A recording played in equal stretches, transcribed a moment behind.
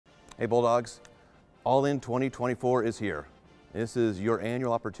Hey Bulldogs, All In 2024 is here. This is your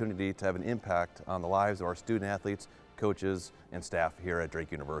annual opportunity to have an impact on the lives of our student athletes, coaches, and staff here at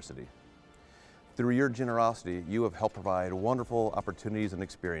Drake University. Through your generosity, you have helped provide wonderful opportunities and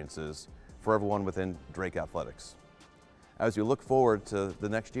experiences for everyone within Drake Athletics. As you look forward to the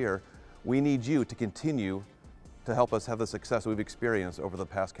next year, we need you to continue to help us have the success we've experienced over the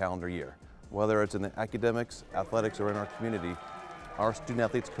past calendar year. Whether it's in the academics, athletics, or in our community, our student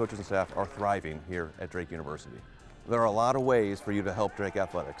athletes, coaches, and staff are thriving here at Drake University. There are a lot of ways for you to help Drake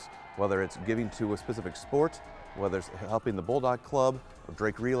Athletics, whether it's giving to a specific sport, whether it's helping the Bulldog Club or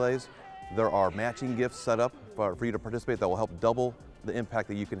Drake Relays. There are matching gifts set up for you to participate that will help double the impact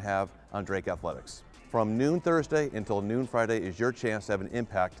that you can have on Drake Athletics. From noon Thursday until noon Friday is your chance to have an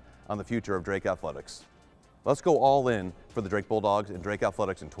impact on the future of Drake Athletics. Let's go all in for the Drake Bulldogs and Drake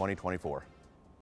Athletics in 2024.